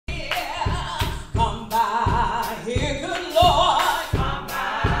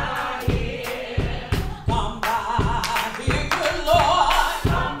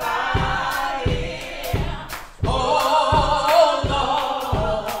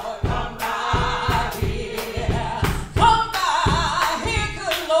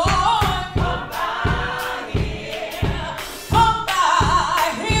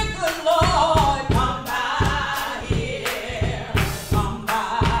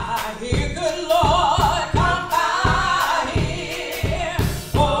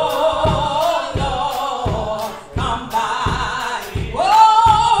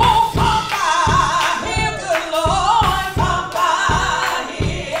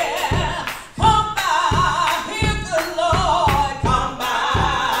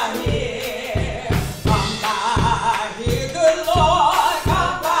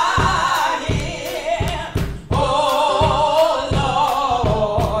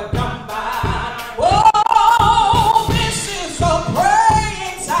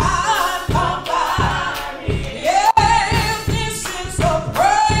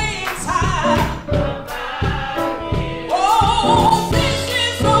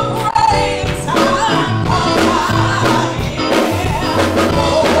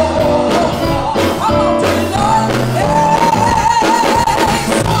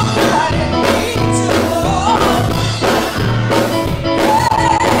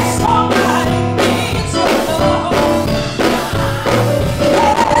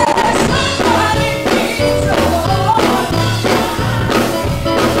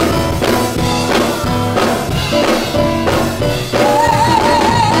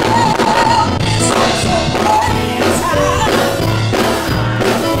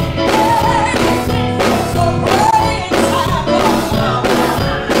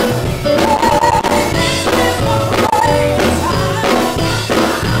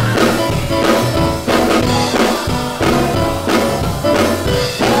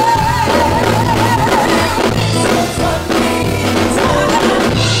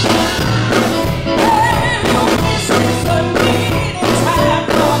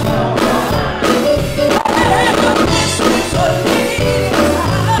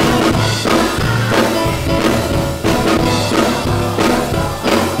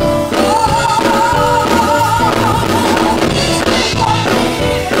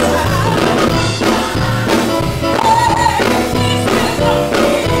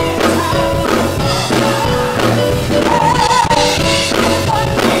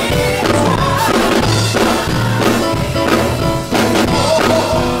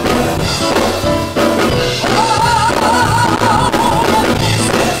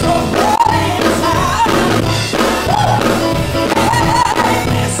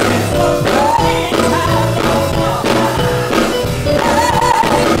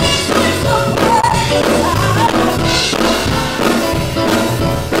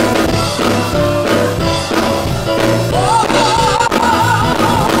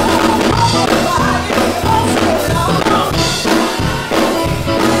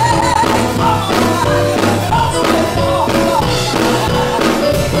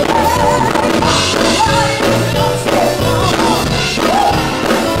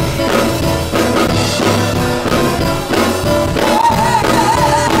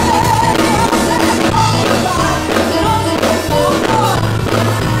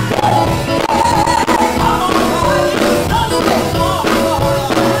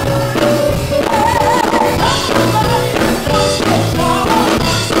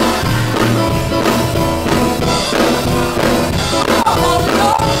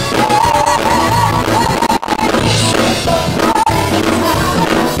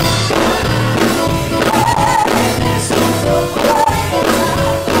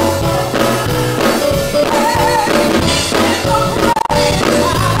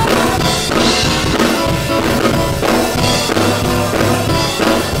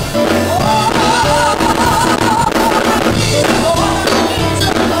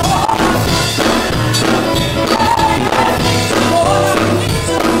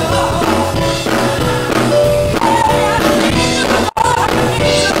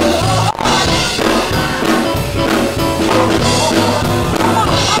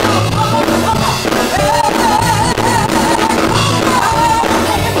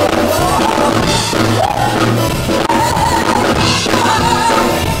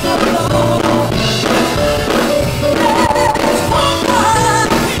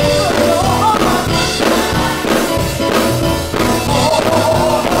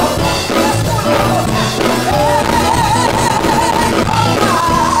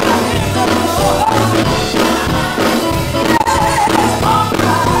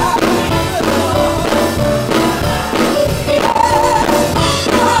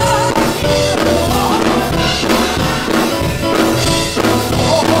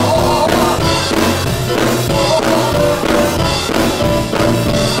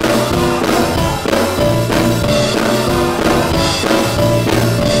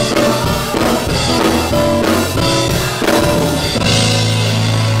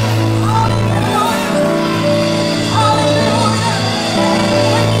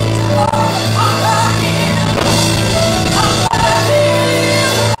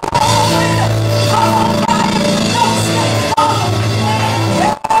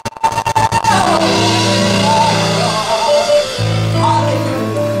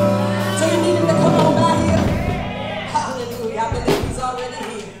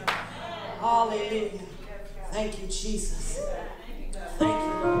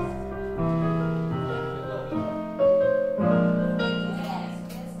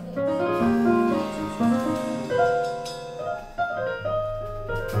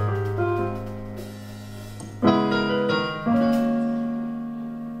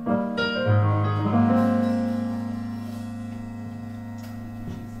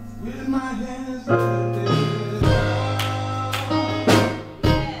with my hands lifted up,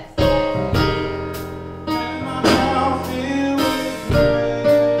 and my mouth filled with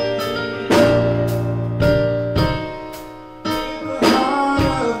praise, with a heart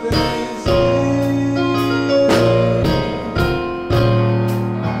of thanksgiving,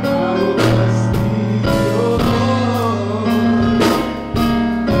 I will bless thee, O Lord.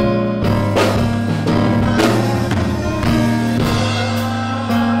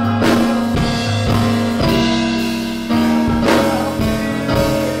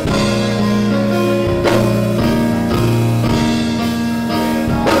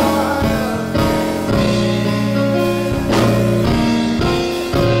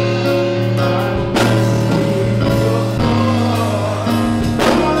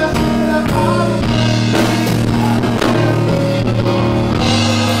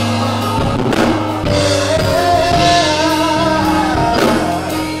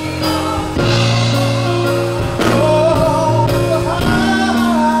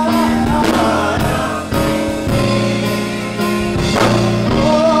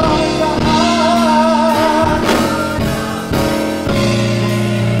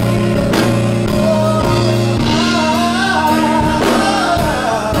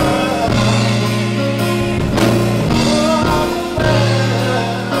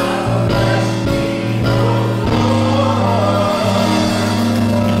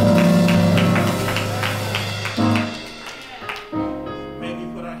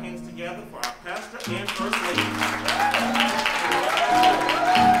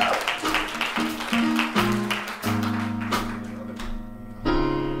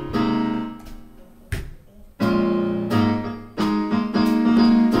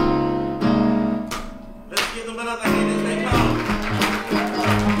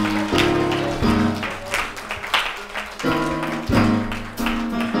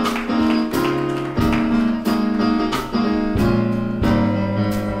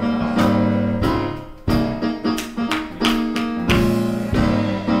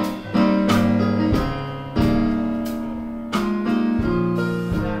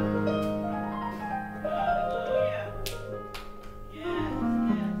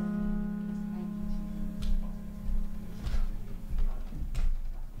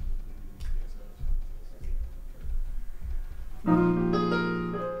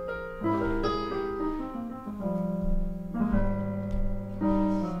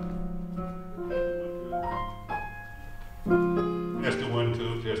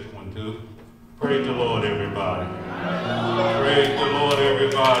 Just 1, 2. Praise the Lord, everybody. Praise the Lord,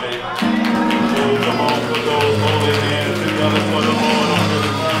 everybody. Oh, come on, put those holy hands together for the Lord on this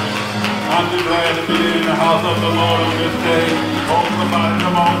morning. I'm just glad to be in the house of the Lord on this day. Oh, somebody,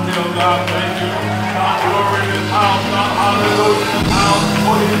 come on, tell God thank you. God, glory in this house. God, hallelujah in this house.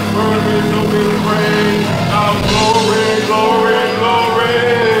 For his word is to be praised. God, glory, glory, glory.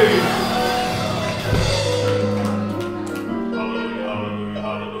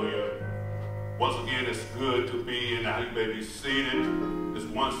 Once again, it's good to be in the house. You may be seated.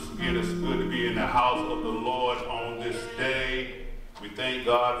 Once again, it's good to be in the house of the Lord on this day. We thank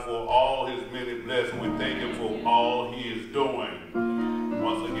God for all his many blessings. We thank him for all he is doing.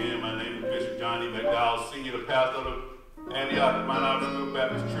 Once again, my name is Bishop Johnny McDowell, Senior Pastor of Antioch Myles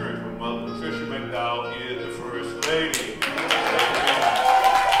Baptist Church, where Mother Patricia McDowell is the First Lady.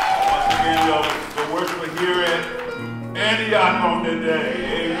 Once again, the worship here at Antioch on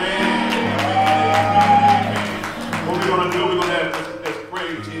today. Amen. What we're going to do, we're going to have this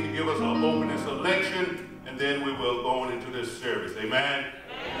praise team to give us an opening selection, and then we will go on into this service. Amen?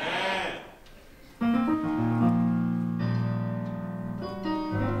 Amen.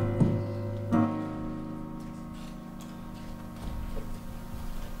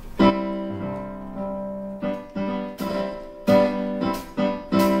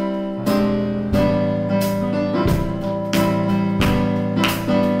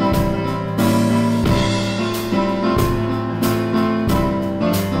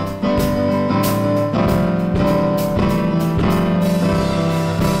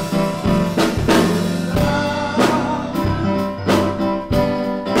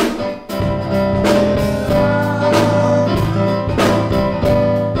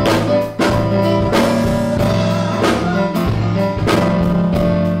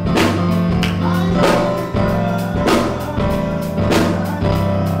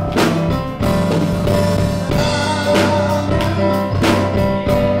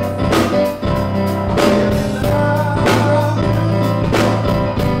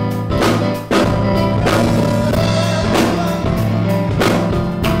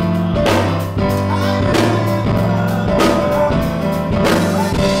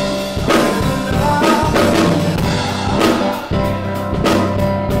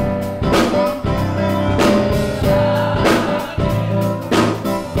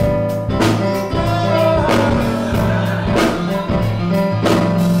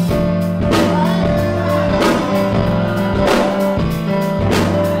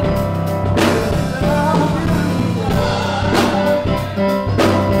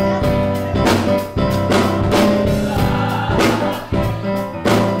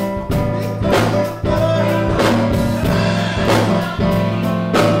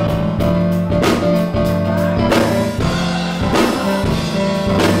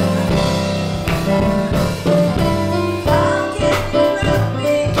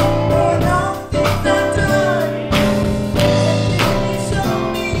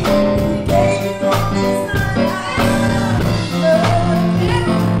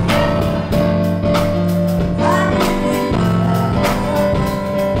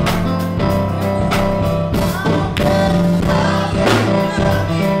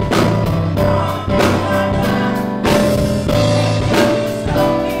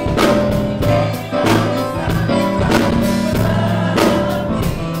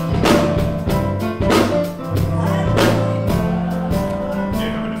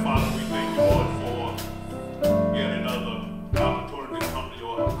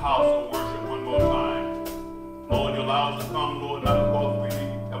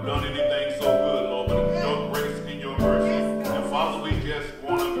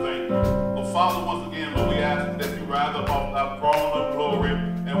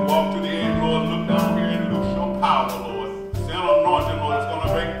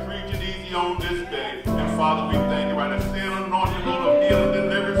 on this day. And Father, we thank you right now. Still anointing, Lord, of healing,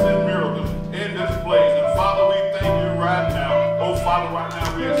 deliverance, and miracles in this place. And Father, we thank you right now. Oh, Father, right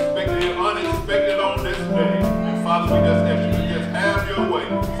now we expect the unexpected on this day. And Father, we just ask you to just have your way.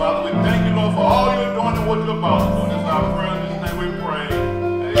 Father, we thank you, Lord, for all you're doing and what you're about to do. This is our prayer. In this name we pray.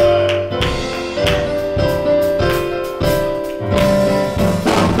 Amen.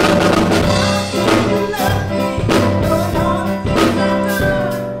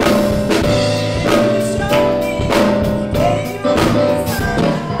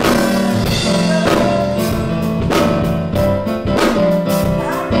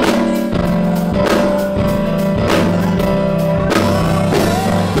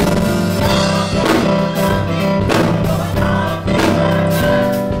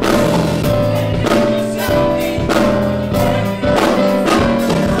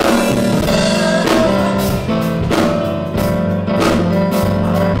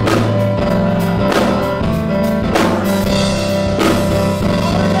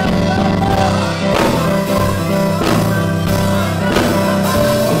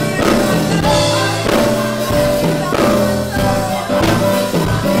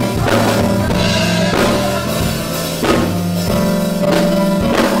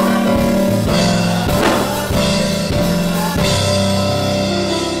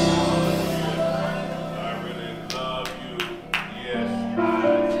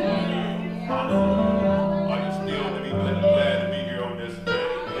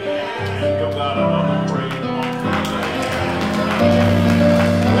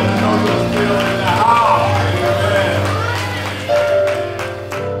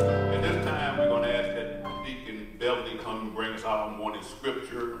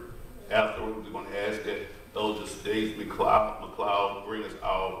 McDowell bring us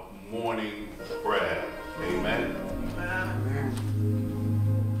our morning prayer. Amen. Amen.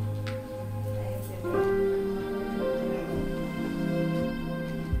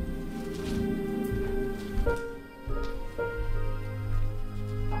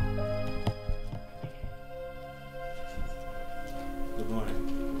 Good morning.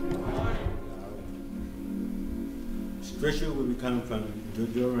 Scripture will be coming from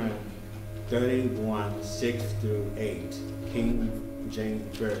Deuteronomy 31, 6 through 8, King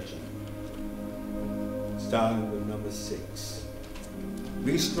James Version, starting with number 6.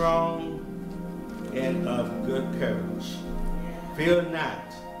 Be strong and of good courage. Fear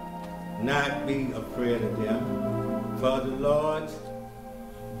not be afraid of them, for the Lord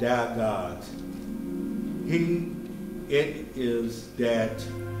thy God, it is that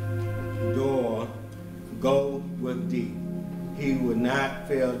go with thee. He will not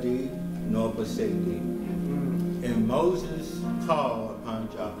fail thee, nor forsake thee. And Moses called upon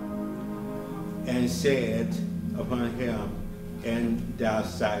Jah, and said upon him in thy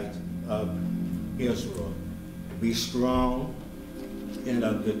sight of Israel, be strong and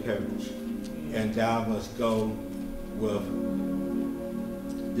of good courage, and thou must go with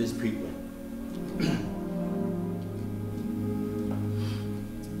this people.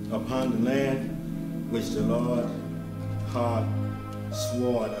 Upon the land which the Lord had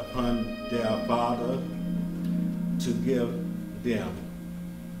swore upon their father to give them,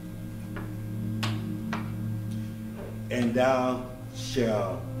 and thou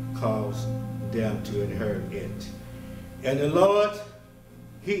shalt cause them to inherit it. And the Lord,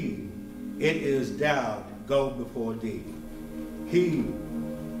 it is thou go before thee. He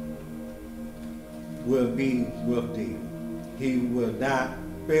will be with thee. He will not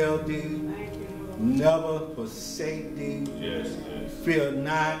fail thee, never forsake thee. Yes. Fear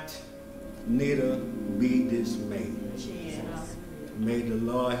not, neither be dismayed. Jesus. May the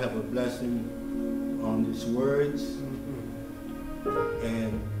Lord have a blessing on these words,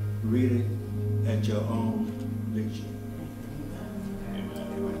 and read it at your own leisure.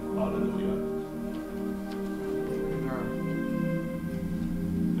 Amen. Hallelujah.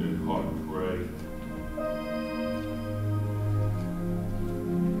 Their heart pray.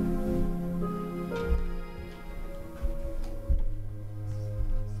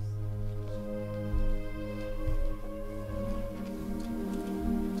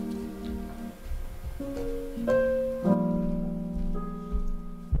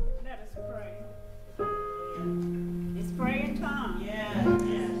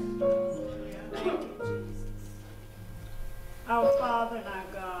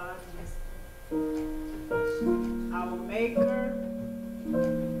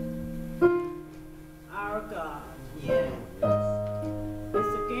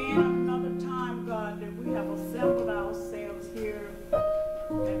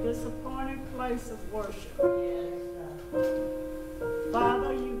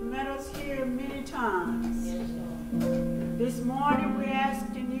 times. This morning we're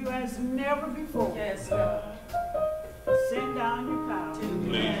asking you as never before. Yes, God. Send down your power.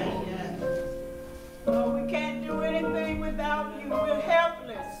 Please, Lord. Lord, we can't do anything without you. We're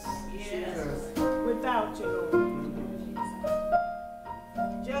helpless without you, Lord.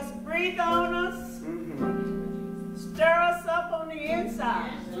 Just breathe on us. Stir us up on the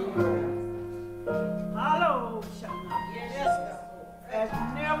inside. Hello, Shana. As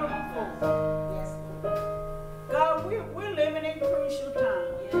never before. God, we're living in crucial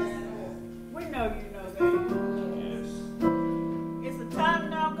times. We know you know that. It's a time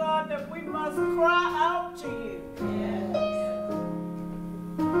now, God, that we must cry out to you.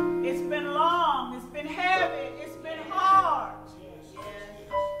 It's been long, it's been heavy, it's been hard.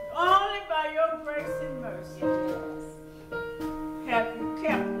 Only by your grace and mercy have you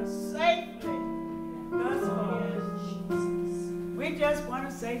kept us safely thus far. We just want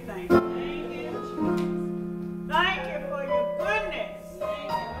to say thank you. Thank you for your goodness.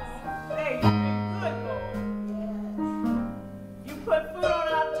 Hey, you've been good, Lord. You put food on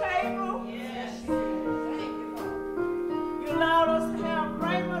our table. You allowed us to have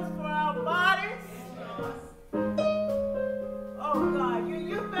raiment for our bodies. Oh, God,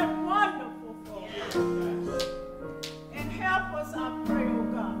 you've been wonderful for us. And help us, I pray, oh,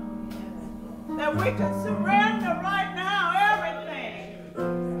 God, that we can surrender right now everything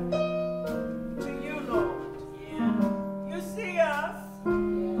to you, Lord. You see us.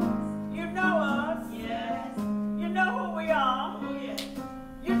 You know us. You know who we are.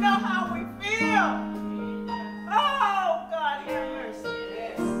 You know how we feel. Oh, God, have mercy.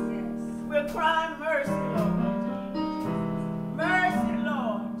 We're crying mercy, Lord. Mercy,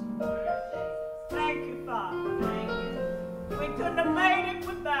 Lord. Thank you, Father. We couldn't have made it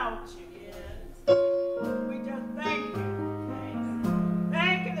without you. We just thank you.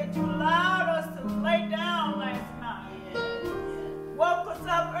 Thank you that you allowed us to lay down last night. Woke us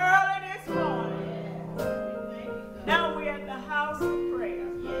up early this morning. Now we're at the house of prayer.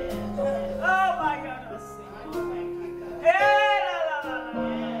 Oh, my God.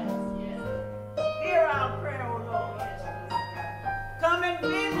 Hear our prayer, oh Lord. Come and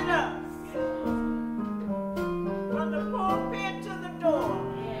visit us. From the pulpit to the door.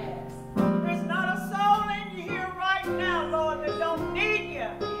 There's not a soul in you here right now, Lord, that don't need you.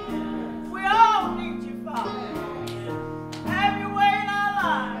 We all need you, Father. Have your way in our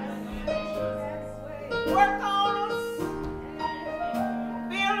lives. Work on us.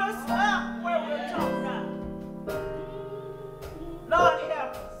 Build us up where we're torn down. Lord,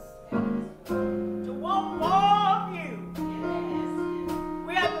 help us to want more of you.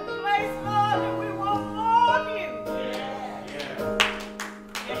 We're at the place, Lord, that we want more of you.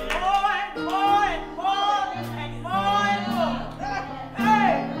 And more and more and more and more and more.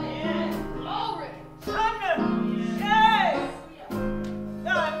 Hey! Glory! Thunder! Hey!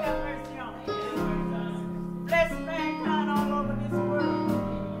 God have mercy on us. Bless mankind all over this world.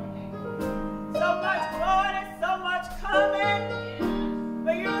 So much going and so much coming,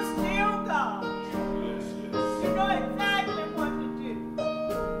 but you're still God. You know exactly what to do.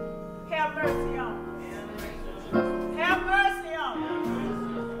 Have mercy on us. Have mercy on us.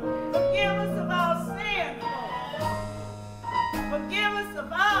 Forgive us of our sins, Lord. Forgive us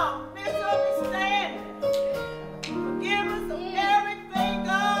of our misunderstandings. Forgive us of everything,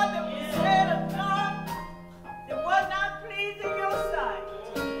 God, that we said or done that was not pleasing your sight.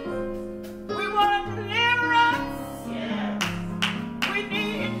 We want a deliverance. We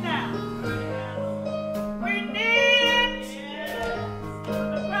need it now. We need it from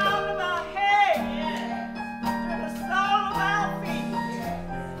the crown of our head to the sole of our feet.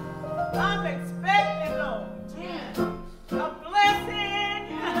 I'm expecting, Lord, a blessing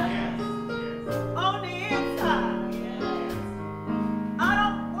on the inside.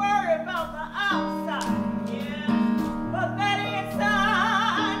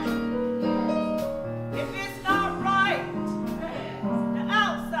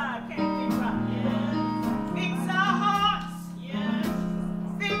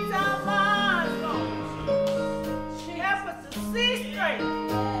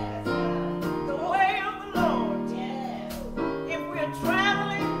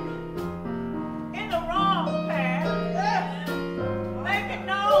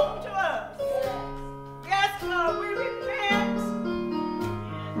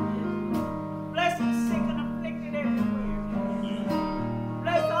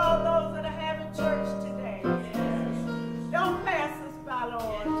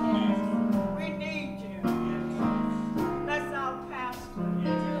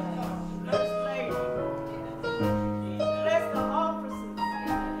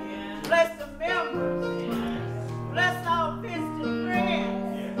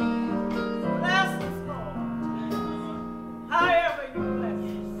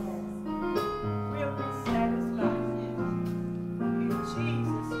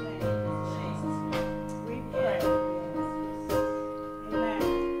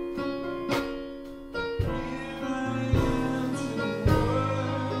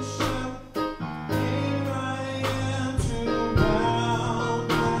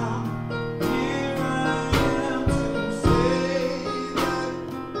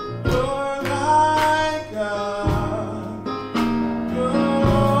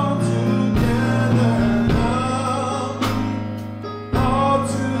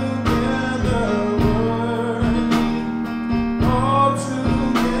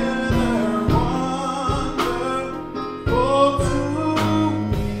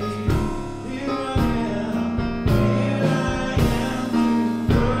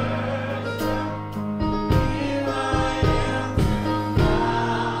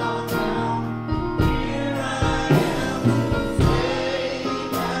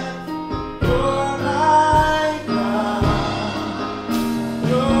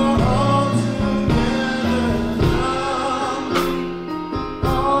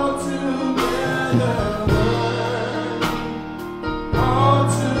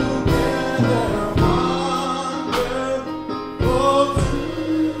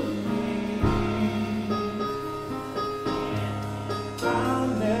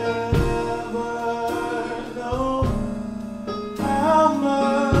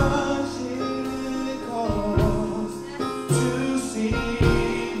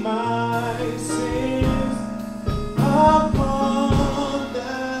 sins upon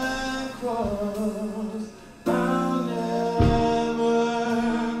that cross. I'll never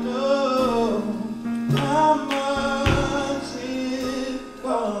know how much it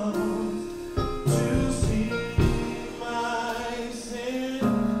costs to see my sin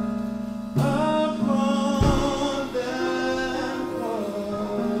upon that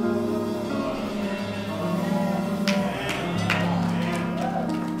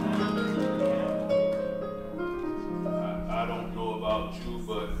I don't know about you,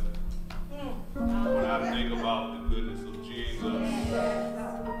 but when I think about the goodness of Jesus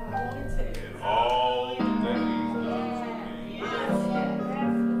and all that He's done for me,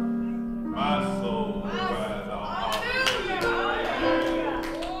 my soul cries out, hallelujah.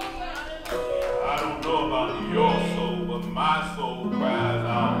 I don't know about your soul, but my soul cries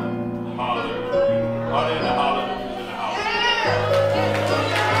out, hallelujah. Are there any hallelujahs in the house?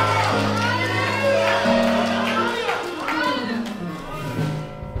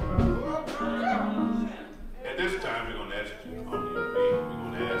 At this time, we're going to ask you to come to your feet. We're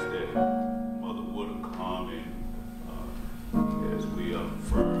going to ask that Mother Wood come in as we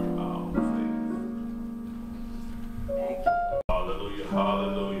affirm our faith. Hallelujah,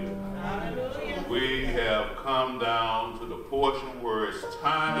 hallelujah. We have come down to the portion where it's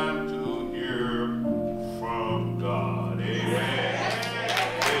time to hear from God. Amen.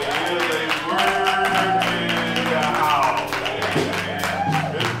 There is a word in the house.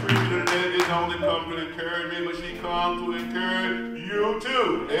 Amen. This preacher today didn't only come to encourage me, but she comes to encourage you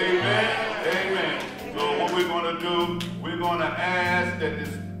too. Amen. Amen. So what we're going to do, we're going to ask that this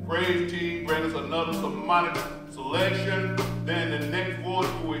praise team bring us another sermonic selection. Then the next voice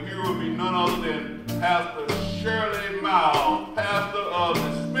we will hear will be none other than Pastor Shirley Myles, pastor of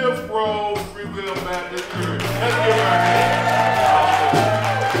the Smith Grove Free Will Baptist Church. Let's give her a hand.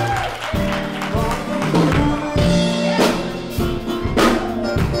 Yeah.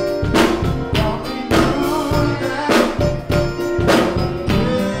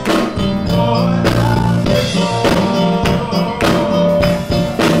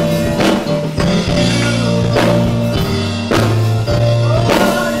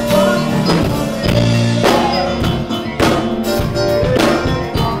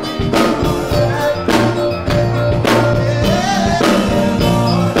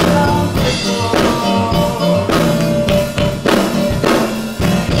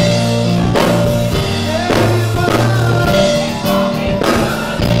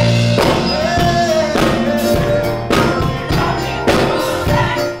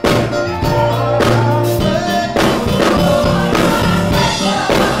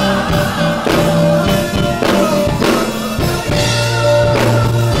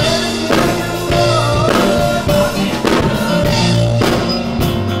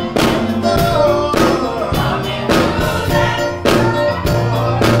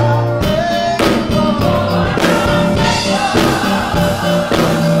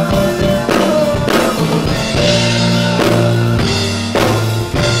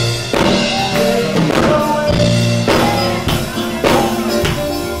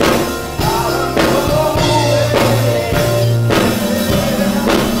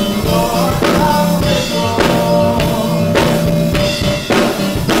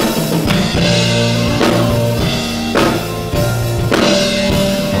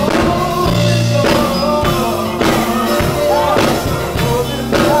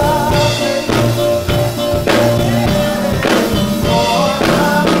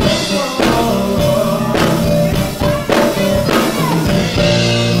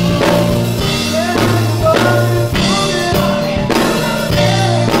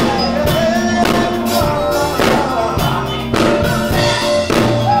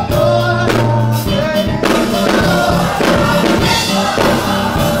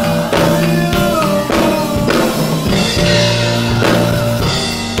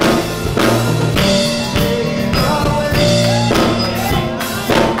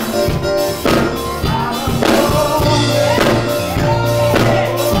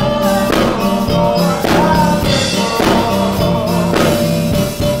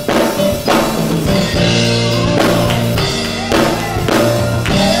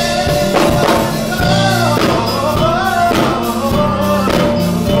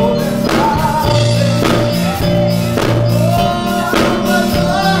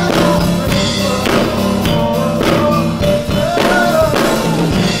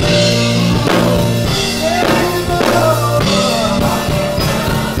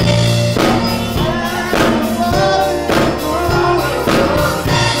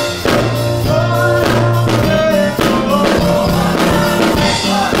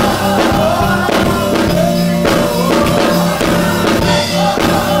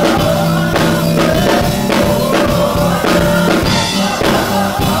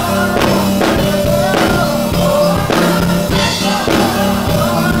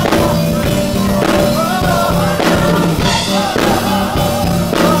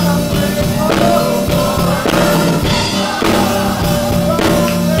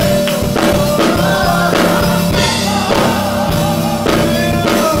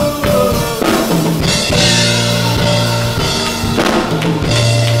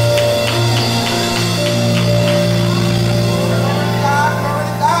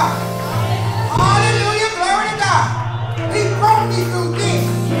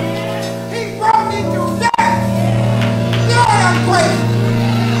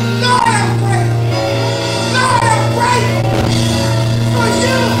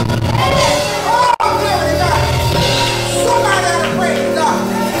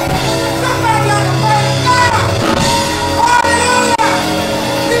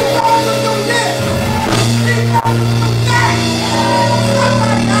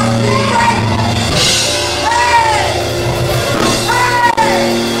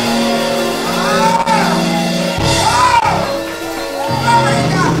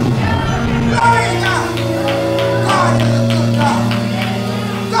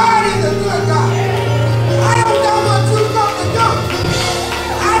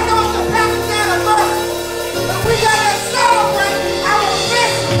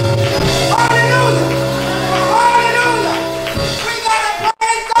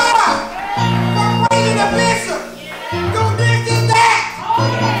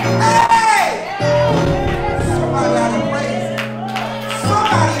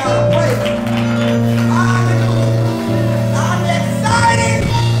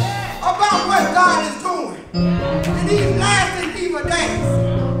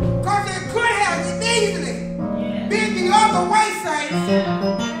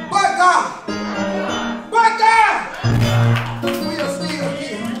 But God, we are still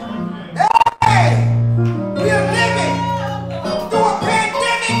here. Hey, we are living through a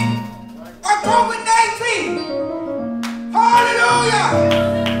pandemic of COVID-19. Hallelujah.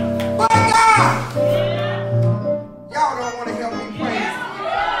 But God, y'all don't want to help me praise.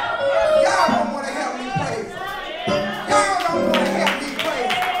 Y'all don't want to help me praise. Y'all don't want to help me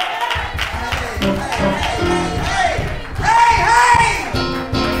praise.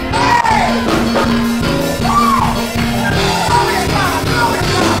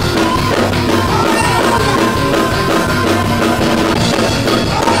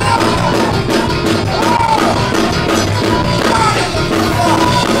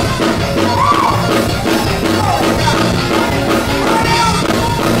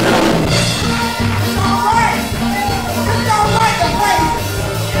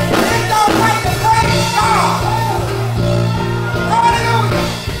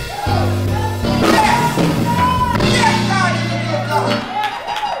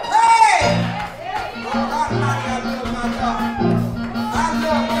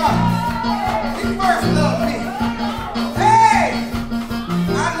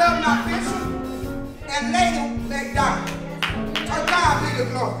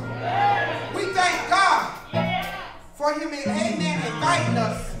 We thank God for him, amen, inviting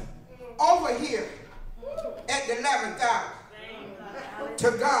us over here at the 11th hour.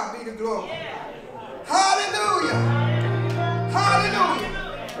 To God be the glory. Hallelujah. Hallelujah.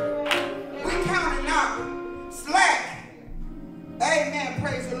 We counting out slack. Amen.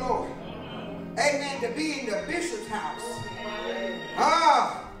 Praise the Lord. Amen. To be in the bishop's house.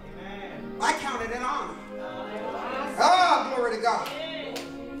 I count it an honor. Glory to God.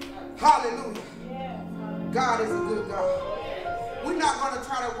 Hallelujah. God is a good God. We're not going to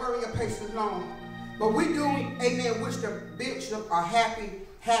try to worry your patience long, but we do, amen, wish the bishop a happy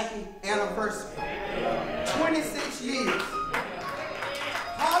anniversary. 26 years.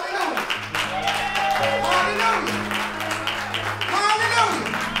 Hallelujah. Hallelujah.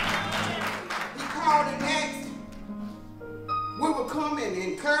 Hallelujah. He called and asked, we will come and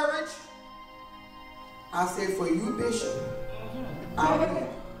encourage. I said, for you, Bishop, I will.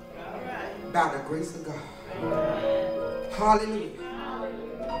 By the grace of God. Hallelujah.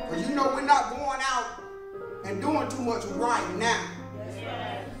 Because you know we're not going out and doing too much right now.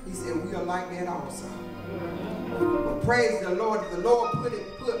 He said we are like that also. But praise the Lord. The Lord put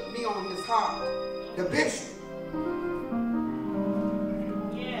me on his heart. The bishop.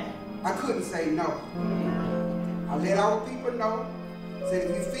 I couldn't say no. I let our people know.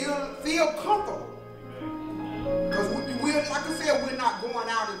 Said if you feel comfortable. Because we're, like I said, we're not going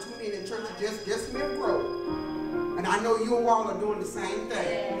out and tuning in churches, just Smith Road. And I know you all are doing the same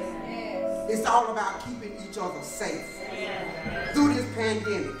thing. It's all about keeping each other safe through this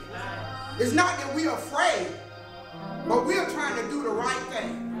pandemic. It's not that we're afraid, but we're trying to do the right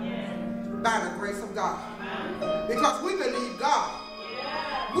thing by the grace of God. Because we believe God.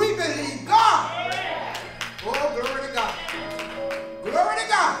 We believe God. Oh, glory to God. Glory to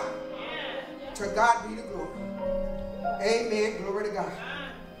God. To God be the glory. Amen. Glory to God.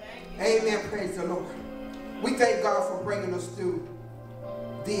 Amen. Praise the Lord. We thank God for bringing us through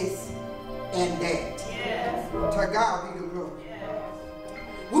this and that. To God be the glory.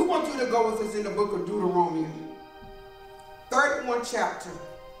 We want you to go with us in the book of Deuteronomy, 31 chapter,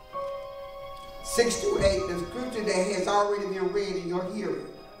 6 to 8. The scripture that has already been read in your hearing.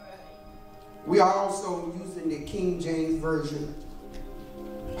 We are also using the King James Version.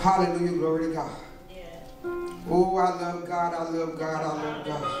 Hallelujah. Glory to God. Oh, I love God, I love God, I love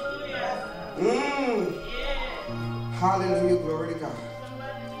God. Hallelujah, glory to God.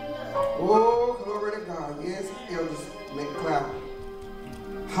 Oh, glory to God. Yes, Elders McDowell.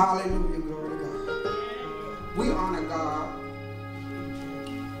 Hallelujah, glory to God. We honor God.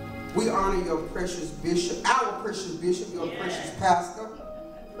 We honor your precious bishop, our precious bishop, your precious pastor,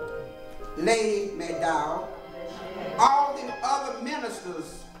 Lady McDowell, all the other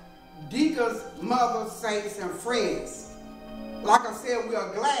ministers, deacons, mothers, saints, and friends. Like I said, we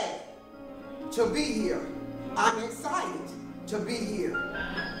are glad to be here. I'm excited to be here.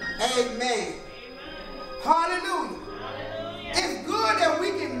 Amen. Hallelujah. It's good that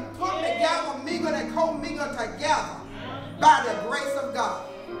we can come together, mingle and co-mingle together by the grace of God.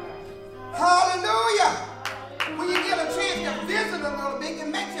 Hallelujah. When you get a chance to visit a little bit, it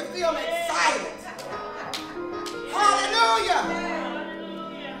makes you feel excited. Hallelujah.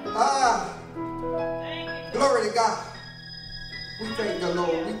 Glory to God. We thank the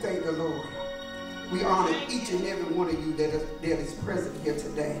Lord. We thank the Lord. We honor each and every one of you that is present here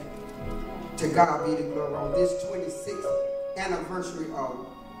today. To God be the glory on this 26th anniversary of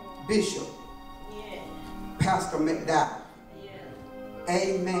Bishop Pastor McDowell.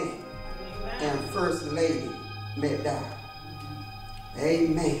 Amen. And First Lady McDowell.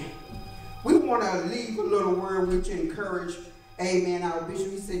 Amen. We want to leave a little word which encourage, amen, our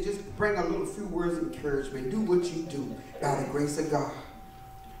bishop. He said, just bring a little few words of encouragement. Do what you do by the grace of God.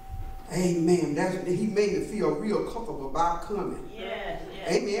 Amen. He made me feel real comfortable about coming.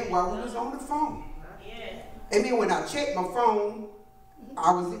 Amen. While we was on the phone. Amen. When I checked my phone,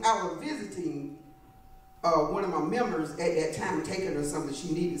 I was visiting one of my members at that time, taking her something.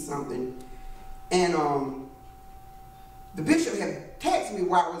 She needed something. And the bishop had texted me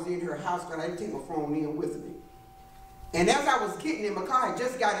while I was in her house because I didn't take my phone in with me. And as I was getting in my car, I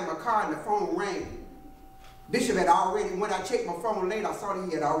just got in my car and the phone rang. Bishop had already, when I checked my phone later, I saw that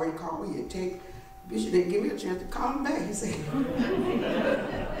he had already called me. He had texted. Bishop didn't give me a chance to call him back. He said,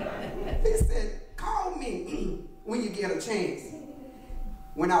 call me when you get a chance.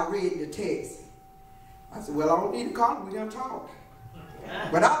 When I read the text, I said, well, I don't need to call him. We done talk.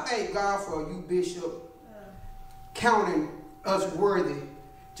 But I thank God for you, Bishop, counting us worthy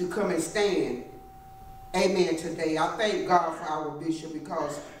to come and stand. Amen. Today, I thank God for our bishop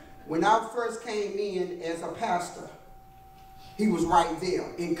because when I first came in as a pastor, he was right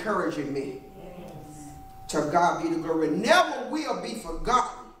there encouraging me. To God be the glory. Never will be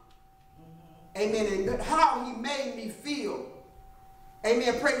forgotten. Amen. And how he made me feel.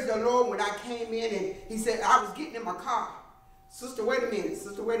 Amen. Praise the Lord. When I came in and he said, I was getting in my car. Sister, wait a minute.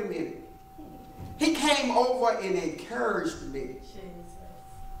 Sister, wait a minute. He came over and encouraged me.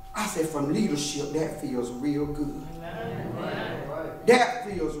 I said, from leadership, that feels real good. That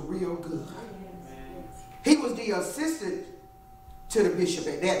feels real good. He was the assistant to the bishop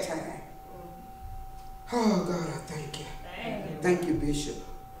at that time. Oh, God, I thank you. Thank you, Bishop,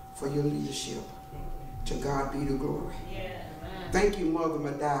 for your leadership. To God be the glory. Thank you, Mother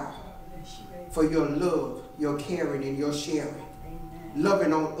McDowell, for your love, your caring, and your sharing.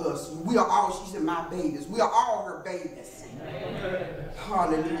 Loving on us. We are all, she said, my babies. We are all her babies.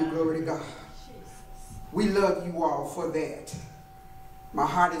 Hallelujah, glory to God. We love you all for that. My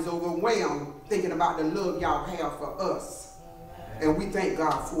heart is overwhelmed thinking about the love y'all have for us. And we thank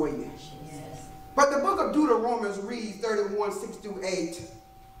God for you. But the book of Deuteronomy reads 31:6-8.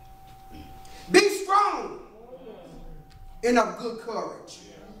 Be strong and of good courage.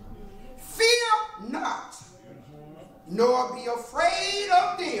 Fear not, nor be afraid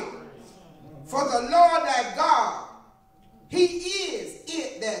of them. For the Lord thy God, he is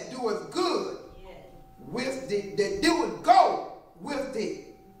it that doeth good with thee, that doeth go with thee.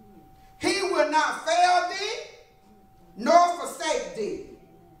 He will not fail thee, nor forsake thee.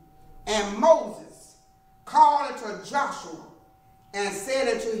 And Moses called unto Joshua and said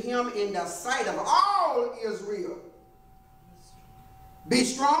unto him in the sight of all Israel, be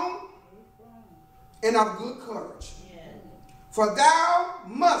strong and of good courage. For thou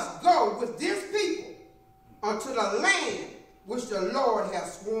must go with this people unto the land which the Lord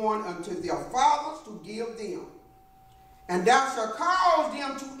hath sworn unto their fathers to give them. And thou shalt cause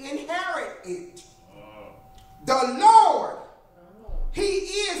them to inherit it. The Lord, he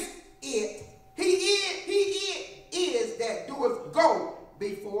is it. He is that doeth go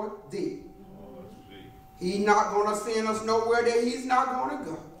before thee. He's not going to send us nowhere that he's not going to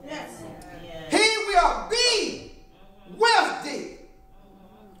go. He will be with thee.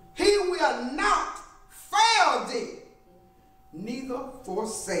 He will not fail thee, neither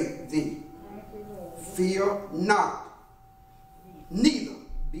forsake thee. Fear not, neither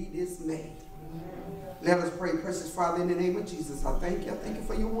be dismayed. Let us pray. Precious Father, in the name of Jesus, I thank you. I thank you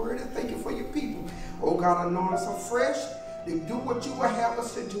for your word. I thank you for your people. Oh God, anoint us afresh to do what you will have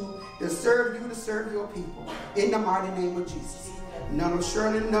us to do, to serve you, to serve your people. In the mighty name of Jesus. None of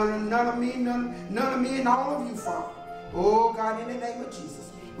Shirley, none of me, and all of you, Father. Oh God, in the name of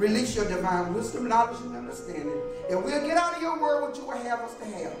Jesus, release your divine wisdom, knowledge, and understanding. And we'll get out of your word what you will have us to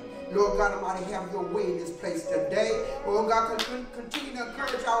have. Lord God Almighty, have your way in this place today. Oh God, continue to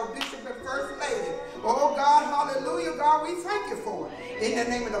encourage our bishop and first lady. Oh God, hallelujah, God, we thank you for it. In the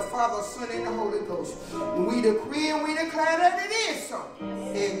name of the Father, Son, and the Holy Ghost. We decree and we declare that it is so.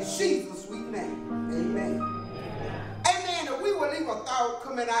 In Jesus' sweet name, amen. Amen. If we will leave a thought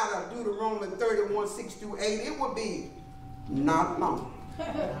coming out of Deuteronomy 31:6-8, it would be not alone.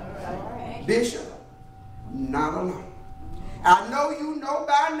 Bishop, not alone. I know you know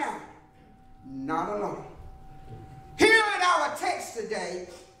by now, not alone. Here in our text today,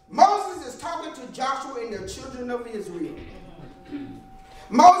 Moses is talking to Joshua and the children of Israel.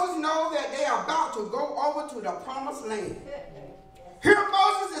 Moses knows that they are about to go over to the promised land. Here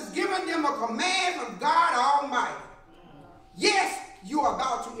Moses is giving them a command from God Almighty.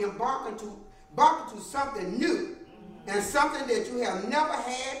 embark into something new and something that you have never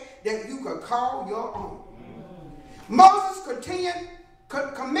had that you could call your own. Moses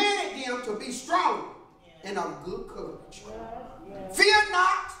commanded them to be strong and of good courage. Fear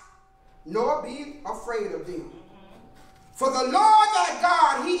not, nor be afraid of them. For the Lord thy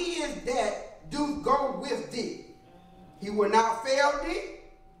God, he is that do go with thee. He will not fail thee,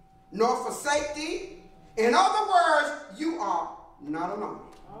 nor forsake thee. In other words, you are not alone.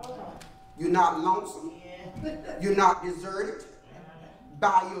 You're not lonesome. You're not deserted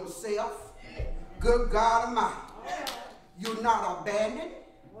by yourself. Good God Almighty. You're not abandoned.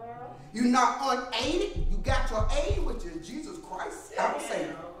 You're not unaided. You got your aid, which is Jesus Christ, our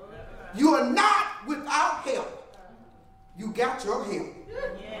Savior. You are not without help. You got your help.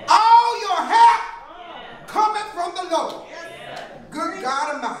 All your help coming from the Lord. Good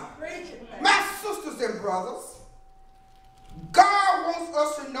God Almighty. My sisters and brothers, God wants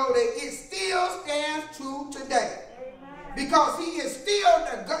us to know that it still stands true today. Because he is still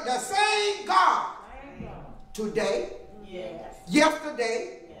the same God today,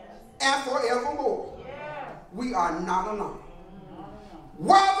 yesterday, and forevermore. We are not alone.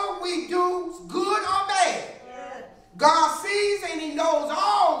 Whether we do good or bad, God sees and he knows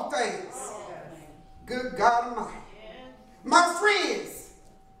all things. Good God Almighty. My friends,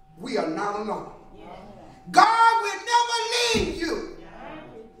 we are not alone. God will never leave you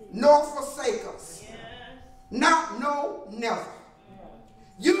nor forsake us. Not, no, never.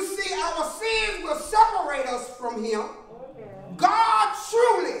 You see, our sins will separate us from him. God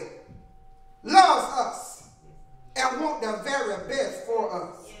truly loves us and wants the very best for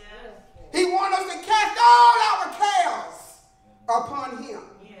us. He wants us to cast all our cares upon him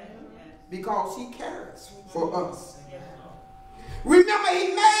because he cares for us. Remember, he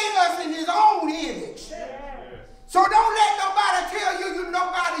made us in his own image. So don't let nobody tell you you're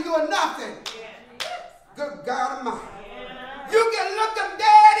nobody, you're nothing. Good God Almighty. You can look them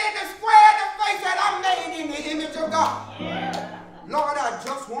dead in the square in the face that I'm made in the image of God. Lord, I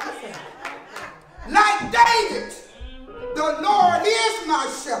just want to say, like David, the Lord is my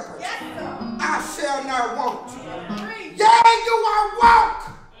shepherd. I shall not want. Yea, do I walk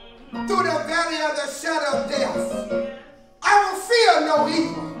through the valley of the shadow of death, I will fear no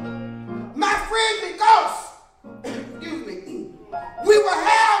evil. My friends, because, excuse me, we will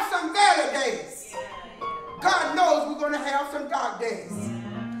have some valley days. God knows we're going to have some dark days.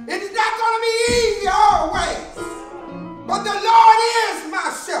 It is not going to be easy always. But the Lord is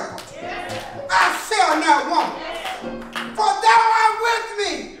my shepherd. I shall not want. For thou art with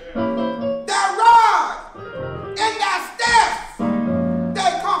me. Thy rod and thy staff,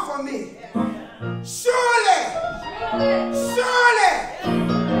 they comfort me. Surely,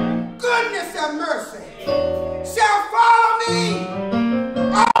 goodness and mercy shall follow me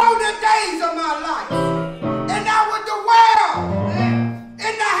all the days of my life, and I will dwell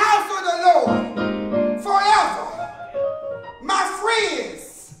in the house of the Lord forever. My friends,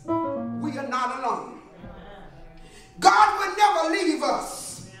 we are not alone. God will never leave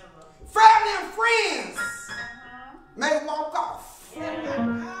us. Family and friends may walk off,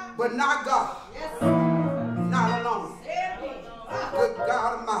 but not God. Not alone. Good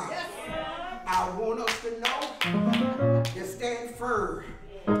God Almighty. I want us to know to stand firm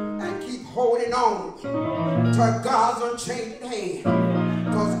and keep holding on to God's unchanging hand.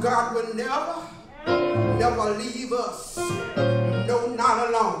 Because God will never leave us. No, not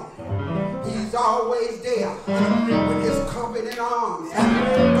alone. He's always there with his comforting arms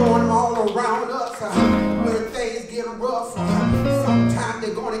going all around us when things get rough. Sometimes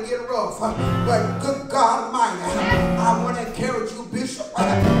they're going to get rough. But good God Almighty, I want to encourage you, Bishop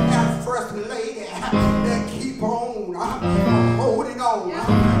and First Lady, that keep on holding on,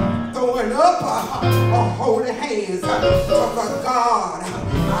 throwing up holy hands to the God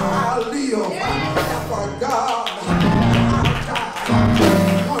I live, and for God I die.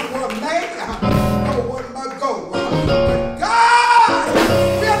 One more make, no one but go. But God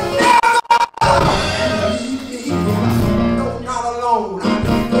will never leave me. No, not alone.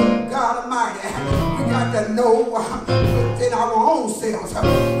 Good God Almighty, we got to know within our own selves,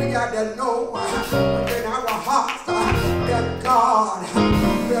 we got to know within our hearts that God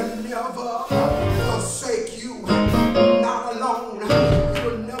will never forsake you. Not alone.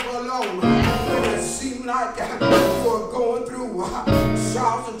 You're never alone. When it seems like you're going through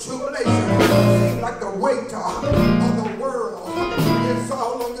trials and tribulations, it seems like the weight of the world is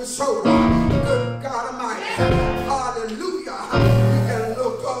all on your shoulder. Good God Almighty, hallelujah. You can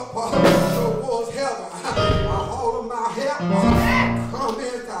look up towards heaven. All of my help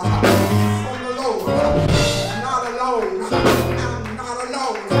cometh from the Lord. Not alone. I'm not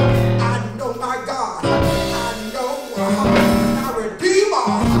alone.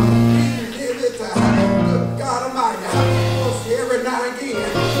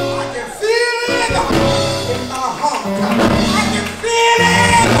 walk. I can feel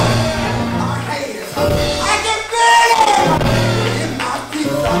it in my hands. I can feel it in my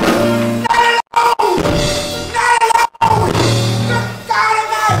feet. Not alone. Not alone. Good God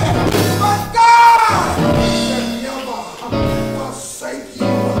Almighty. But God will never forsake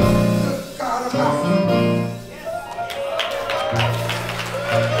you. Good God Almighty.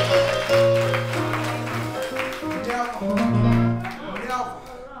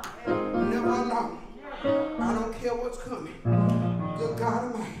 Never alone. I don't care what's coming. Good God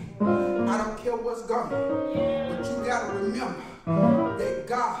Almighty. I don't care what's going. But you got to remember that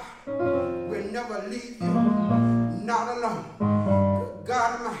God will never leave you. Not alone. Good God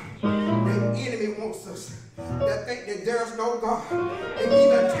Almighty. The enemy wants us to think that there's no God. They're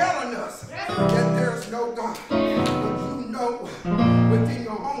even telling us that there's no God. But you know within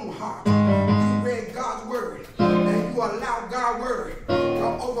your own heart, you read God's word, and you allow God's word to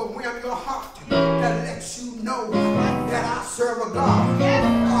overwhelm your heart, that lets you know that I serve a God,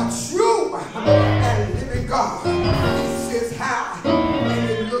 a true and living God. He sits high and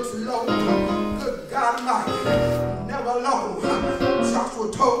he looks low. Good God Almighty, never alone. Joshua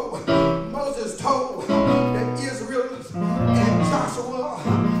told, Moses told the Israelites and Joshua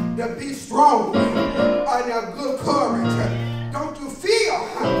to be strong and of good courage. Don't you fear?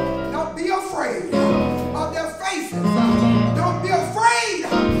 Don't be afraid of their faces. Don't be afraid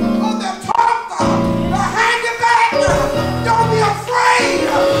of their talk behind your back. Don't be afraid.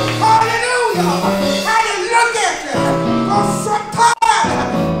 Hallelujah. How they look at you. Because sometimes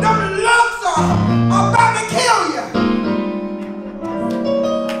them looks are about to kill you.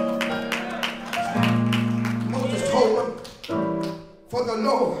 Moses told them, for the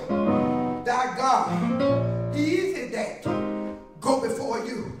Lord, thy God, he is that go before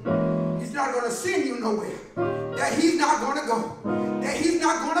you. He's not going to send you nowhere. That he's not going to go. That he's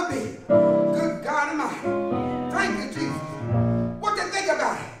not going to be. Good God Almighty. Thank you, Jesus. What to think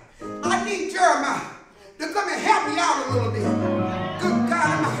about it? I need Jeremiah to come and help me out a little bit. Good God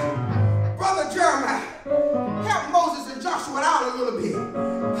Almighty. Brother Jeremiah, help Moses and Joshua out a little bit.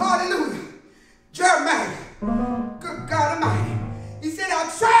 Hallelujah. Jeremiah, good God Almighty. He said, I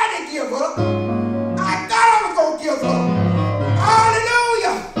tried to give up. I thought I was going to give up.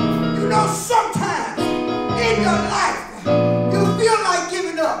 Hallelujah. You know, sometimes in your life, you feel like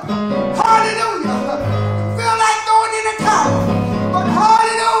giving up. Hallelujah. You feel like throwing in the towel. But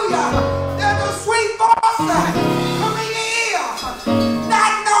hallelujah, there's a sweet voice coming in your ear.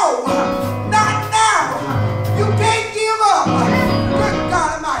 Not no, not now. You can't give up. Good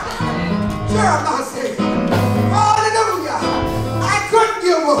God Almighty. Jeremiah said, hallelujah, I couldn't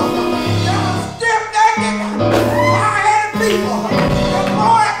give up. There was stiff-necked, hard-headed people. The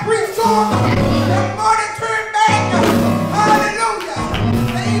more I preached to them, the more they turned back. Hallelujah.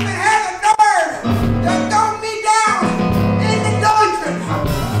 They even had the nerve to throw me down in the dungeon.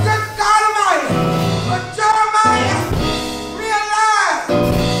 Good God Almighty. But Jeremiah realized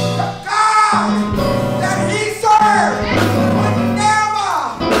the God that he served would never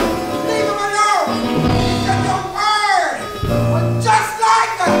leave him alone. That the word was just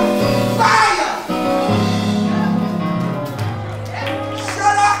like a fire.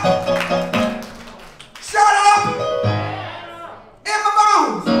 Shut up. Shut up. In my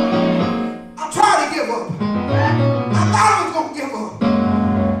bones. I tried to give up. I thought I was going to give up.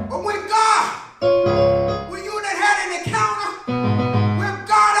 But when you done had an encounter with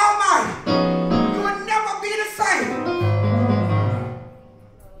God Almighty, you will never be the same.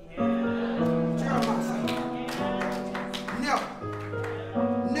 Jeremiah said,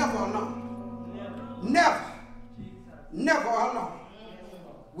 never alone. Never alone.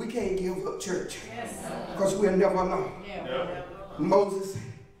 We can't give up, church, because we're never alone. Moses,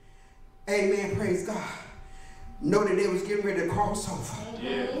 amen, praise God, know that they was getting ready to cross over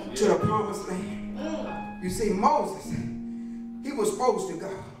to the promised land. You see, Moses, he was supposed to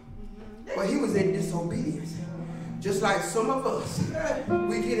go, but he was in disobedience. Just like some of us,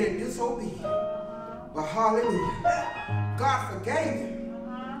 we get in disobedience. But hallelujah, God forgave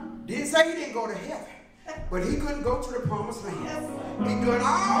him. Didn't say he didn't go to heaven, but he couldn't go to the promised land. He doing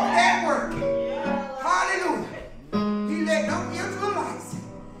all that work. Hallelujah. He let them Israelites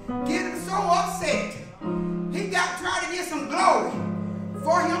get him so upset. He tried to get some glory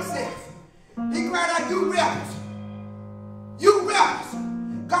for himself. He cried out, you rebels. You rebels.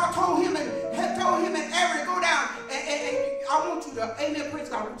 God told him and Aaron to go down and I want you to, amen, praise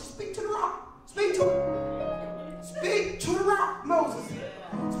God, speak to the rock. Speak to it. Speak to the rock, Moses.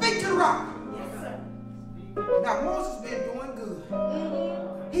 Speak to the rock. Now, Moses been doing good.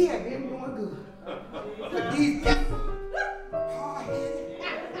 He had been doing good. But these people, hard-headed,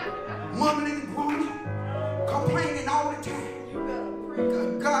 mumbling and groaning, complaining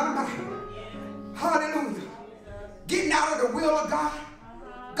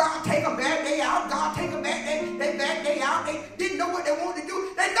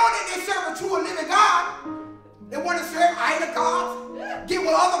know that they serve a true and living God. They want to serve idol gods, get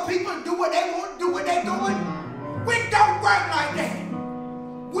with other people and do what they want, do what they're doing. We don't work like that.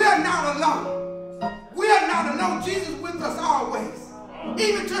 We are not alone. We are not alone. Jesus is with us always,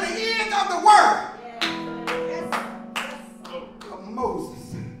 even to the end of the world. But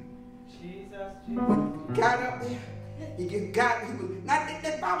Moses, when he got up there, he was not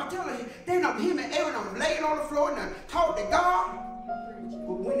that Bible telling him, him and Aaron laid on the floor and talked to God.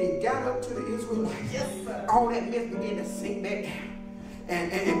 But when he got up to the Israelites, all that mess began to sink back down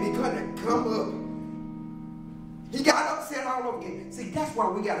and began to come up. He got upset all over again. See, that's why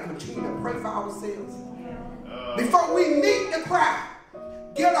we got to continue to pray for ourselves. Before we meet the crowd,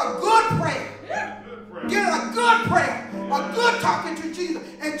 get a good prayer. Get a good prayer, a good talking to Jesus,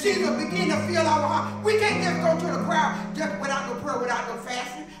 and Jesus begin to feel our heart. We can't just go to the crowd just without no prayer, without no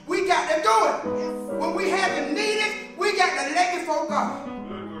fasting. We got to do it. When we having meetings, we got to lay before God.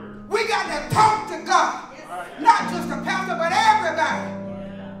 We got to talk to God, not just the pastor, but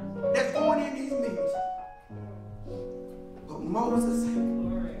everybody that's going in these meetings. But Moses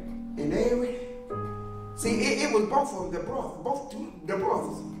and Aaron, see, it was both of them, both the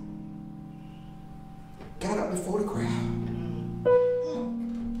brothers. Got up before the crowd.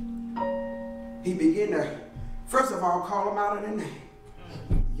 He began to, first of all, call them out of their name.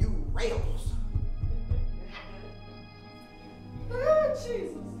 You rebels. Oh,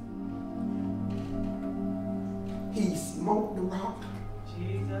 Jesus. He smoked the rock.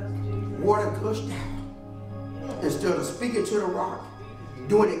 Water gushed out. Instead of speaking to the rock,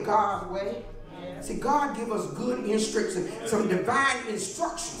 doing it God's way. See, God give us good instructions, some divine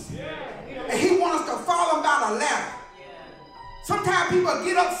instructions. And he wants us to follow them by the letter. Sometimes people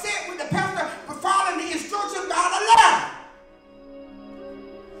get upset with the pastor for following the instructions by the letter.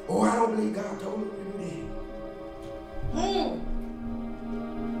 Oh, I don't believe God told me to do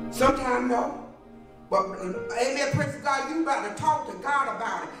that. Sometimes no. But, amen, praise God, you about to talk to God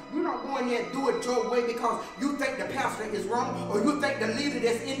about it. You don't go in there and do it your way because you think the pastor is wrong, or you think the leader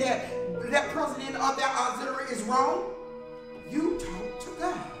that's in there, that president of that auxiliary is wrong. You talk to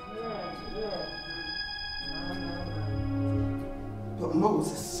God. But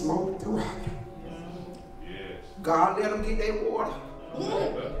Moses smoked the rock. God let them get their water.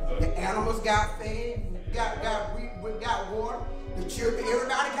 The animals got fed, got water. The children,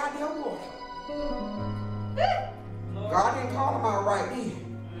 everybody got their water. God didn't call them out right then.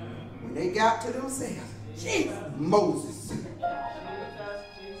 When they got to themselves, Moses,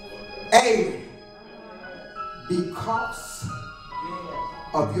 Aaron, because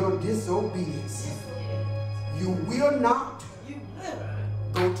of your disobedience, you will not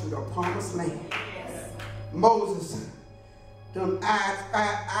go to the promised land. Moses done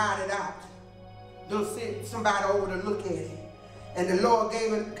eyed it out. Done sent somebody over to look at it. And the Lord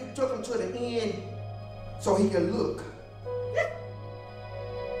took him to the end so he could look.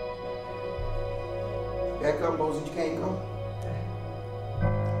 Back up, Moses, you can't go.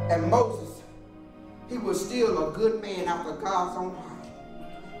 And Moses, he was still a good man after God's own heart.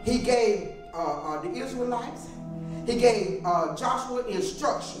 He gave the Israelites, he gave Joshua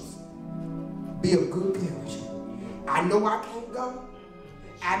instructions. Be of good courage. I know I can't go.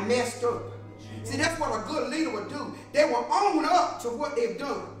 I messed up. See, that's what a good leader would do. They will own up to what they've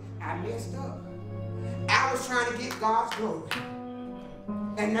done. I messed up. I was trying to get God's glory.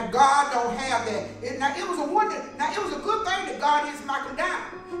 And now God don't have that. It was a wonder. Now, it was a good thing that God didn't smack him down.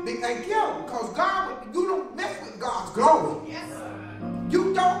 And kill him. Because you don't mess with God's glory. Yes.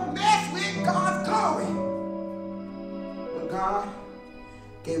 You don't mess with God's glory. But God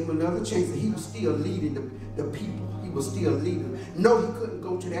gave him another chance. And he was still leading the people. He was still leading. No, he couldn't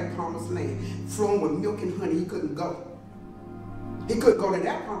go to that promised land. Flowing with milk and honey, he couldn't go. He couldn't go to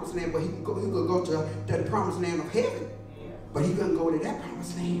that promised land, but he could go to the promised land of heaven. But he couldn't go to that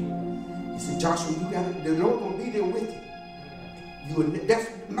promised land. He said, Joshua, the Lord gonna be there with you. That's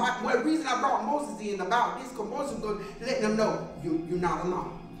the reason I brought Moses in about this, because Moses was letting them know you're not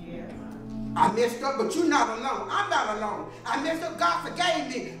alone. Yeah. I messed up, but you're not alone. I'm not alone. I messed up, God forgave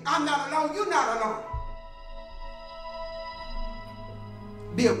me. I'm not alone, you're not alone.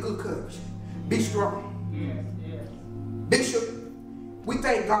 Be of good courage. Be strong. Yes, yes. Bishop, we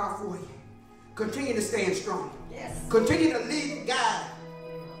thank God for you. Continue to stand strong. Yes. Continue to lead and guide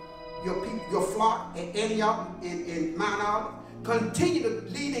your people, your flock at Antioch and Mount Olive. Continue to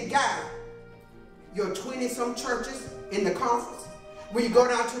lead and guide your 20-some churches in the conference. When you go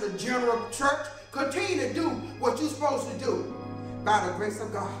down to the general church, continue to do what you're supposed to do. By the grace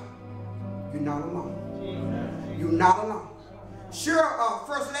of God, you're not alone. You're not alone. Sure,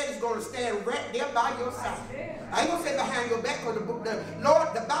 First Lady's going to stand right there by your side. I ain't going to say behind your back, because the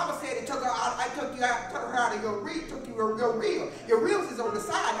Bible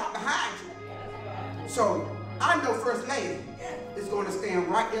side, not behind you. So I know First Lady is going to stand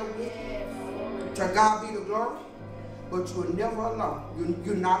right there with you. To God be the glory. But you're never alone.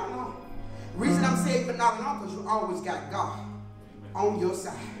 You're not alone. Reason I'm saying you're not alone because you always got God on your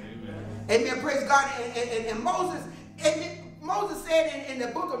side. Amen. Praise God. And Moses said in the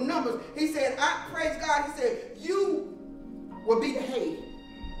book of Numbers, he said, I praise God, he said, you will be the head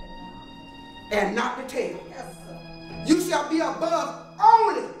and not the tail. You shall be above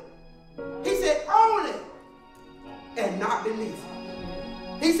only. He said only and not beneath.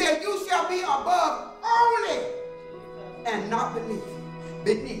 He said you shall be above only and not beneath.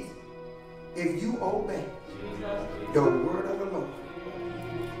 Beneath. If you obey the word of the Lord.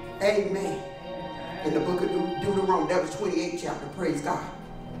 Amen. In the book of Deuteronomy, that was 28th chapter. Praise God.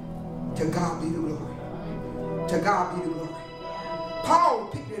 To God be the glory. To God be the glory. Paul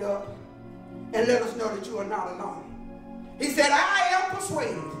picked it up and let us know that you are not alone. He said, I am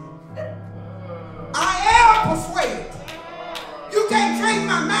persuaded. I am persuaded. You can't change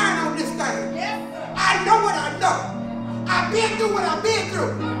my mind on this thing. I know what I know. I've been through what I've been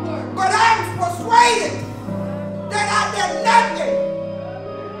through. But I'm persuaded that nothing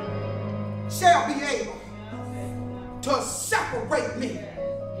shall be able to separate me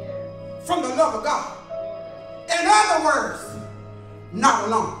from the love of God. In other words, not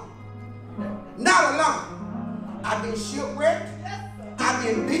alone. Not alone. I've been shipwrecked. I've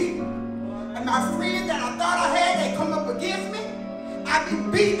been beaten. And my friends that I thought I had, they come up against me. I've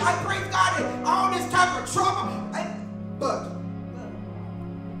been beaten. I praise God in all this type of trouble. But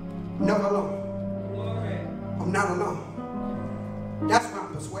never alone. I'm not alone. That's why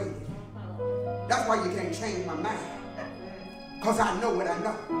I'm persuaded. That's why you can't change my mind. Because I know what I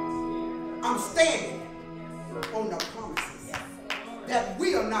know. I'm standing on the promises that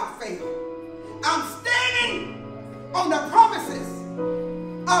will not fail. I'm standing on the promises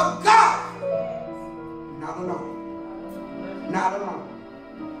of God. Not alone. Not alone.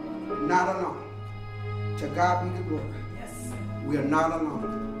 Not alone. To God be the glory. We are not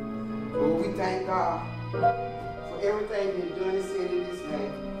alone. Oh, we thank God for everything being done and said in this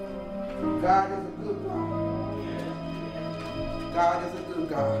name. God is a good God. God is a good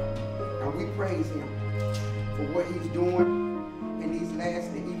God. And we praise him for what he's doing in these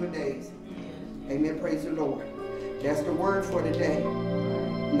last and evil days. Amen. Praise the Lord. That's the word for today.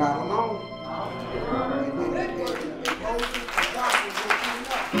 Not alone.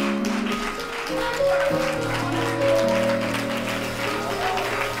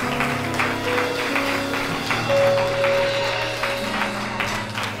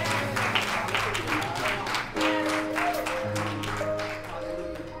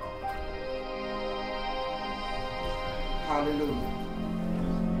 Hallelujah.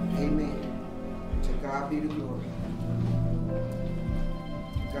 Amen. To God be the glory.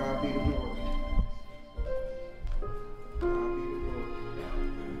 To God be the glory.